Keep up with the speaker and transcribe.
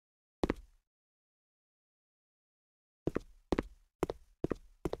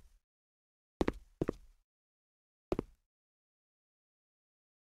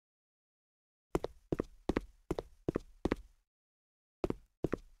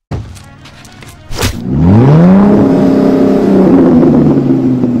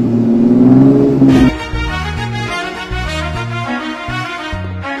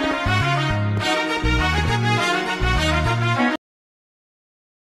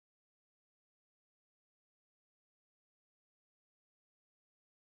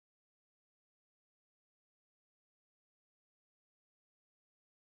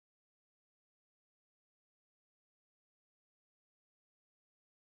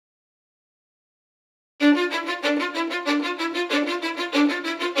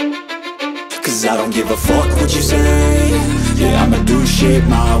Cause I don't give a fuck what you say. Yeah, I'ma do shit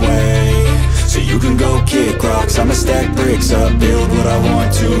my way. So you can go kick rocks, I'ma stack bricks up, build what I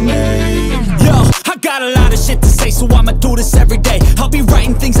want to make. Yo, I got a lot of shit to say, so I'ma do this every day. I'll be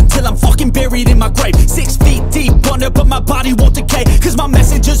writing things until I'm fucking buried in my grave. 6 feet deep under, but my body won't decay. Cause my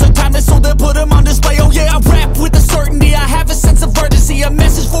messages are timeless, so they'll put them on display. Oh yeah, I rap with a certainty, I have a sense of urgency. A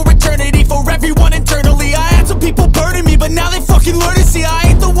message for eternity, for everyone internally. I had some people burning me, but now they fucking learn to see I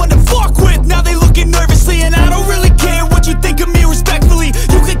ain't the one to fuck with, now they looking nervously. And I don't really care what you think of me, respectfully.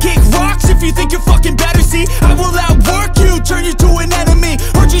 You can kick rocks if you think you're fucking better, see. I will outwork you, turn you to an enemy.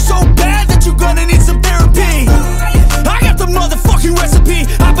 Hurt you so bad that you're gonna need some therapy. I got the motherfucking recipe.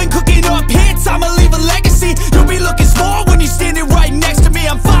 I've been cooking up hits, I'ma leave a legacy. You'll be looking small when you're standing right next to me.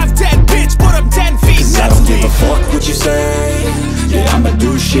 I'm 5'10", bitch, but I'm 10 feet next to me. I don't give a fuck what you say. Yeah, I'ma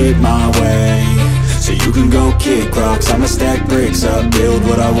do shit my way. So you can go kick rocks, I'ma stack bricks up, build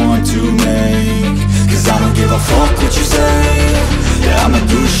what I want to make. Cause I don't give a fuck what you say. Yeah, I'ma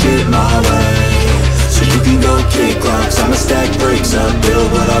do shit my way. So you can go kick rocks, I'ma stack bricks up,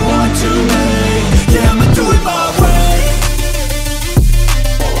 build what I want to make. Yeah, I'ma do it my way.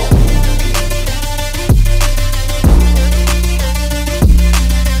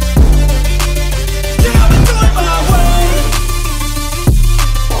 Yeah, I'ma do it my way.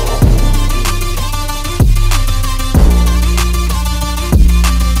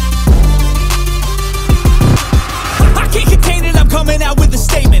 I can't contain it, I'm coming out with a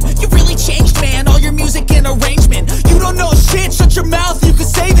statement. You really changed, man, all your music and arrangement. You don't know shit, shut your mouth, you can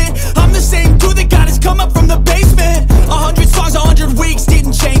save it. I'm the same dude that got his come up from the basement. 100 songs, 100 weeks,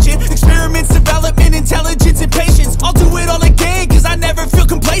 didn't change it. Experiments, development, intelligence, and patience. I'll do it all again, cause I never feel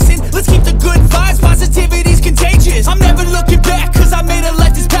complacent. Let's keep the good vibes, positivity's contagious. I'm never looking back, cause I made a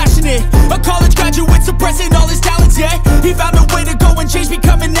life that's passionate. A college graduate suppressing all his talents, yeah. He found a way to go and change,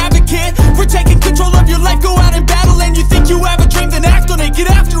 become an advocate. For taking control of your life, go out and battle. And you think you have a dream, then act on it.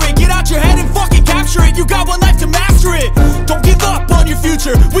 Get after it, get out your head and fucking capture it. You got one life to master it. Don't give up on your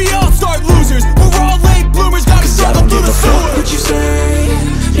future, we all start losers. We're all late bloomers, gotta struggle through the sewer. What you say?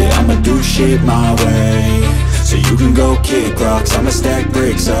 Yeah, I'ma do shit my way. So you can go kick rocks, I'ma stack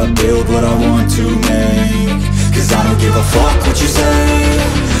bricks up, build what I want to make. Cause I don't give a fuck what you say.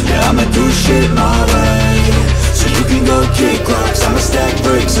 Yeah, I'ma do shit my way. So you can go kick rocks, I'ma stack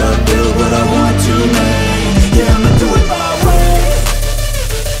bricks up, build